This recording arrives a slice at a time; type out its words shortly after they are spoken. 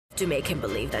to make him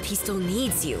believe that he still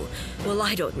needs you. Well,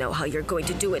 I don't know how you're going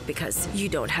to do it because you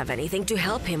don't have anything to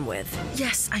help him with.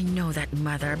 Yes, I know that,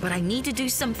 Mother, but I need to do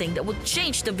something that will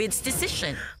change David's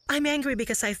decision. I'm angry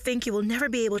because I think you will never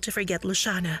be able to forget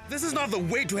Luciana. This is not the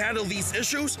way to handle these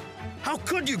issues. How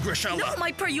could you, Grishella? No,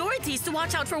 my priority is to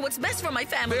watch out for what's best for my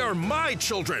family. They are my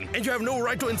children, and you have no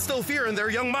right to instill fear in their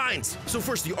young minds. So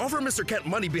first you offer Mr. Kent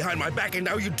money behind my back, and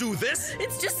now you do this?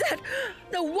 It's just that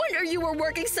no wonder you were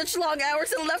working such long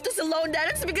hours and left us alone, Dad.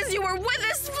 It's because you were with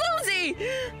this floozy.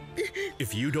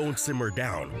 If you don't simmer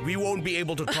down, we won't be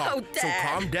able to talk. Oh, Dad. So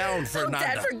calm down, Fernanda.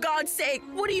 Dad, for God's sake,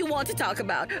 what do you want to talk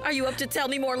about? Are you up to tell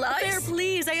me more lies? Fair,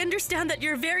 please. I understand that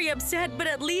you're very upset, but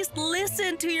at least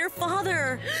listen to your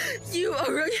father. You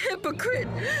are a hypocrite.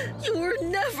 You were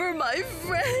never my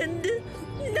friend.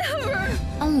 Never.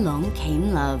 Along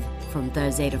Came Love, from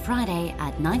Thursday to Friday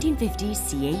at 1950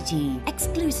 CAT,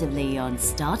 exclusively on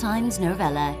StarTimes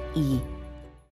Novela E.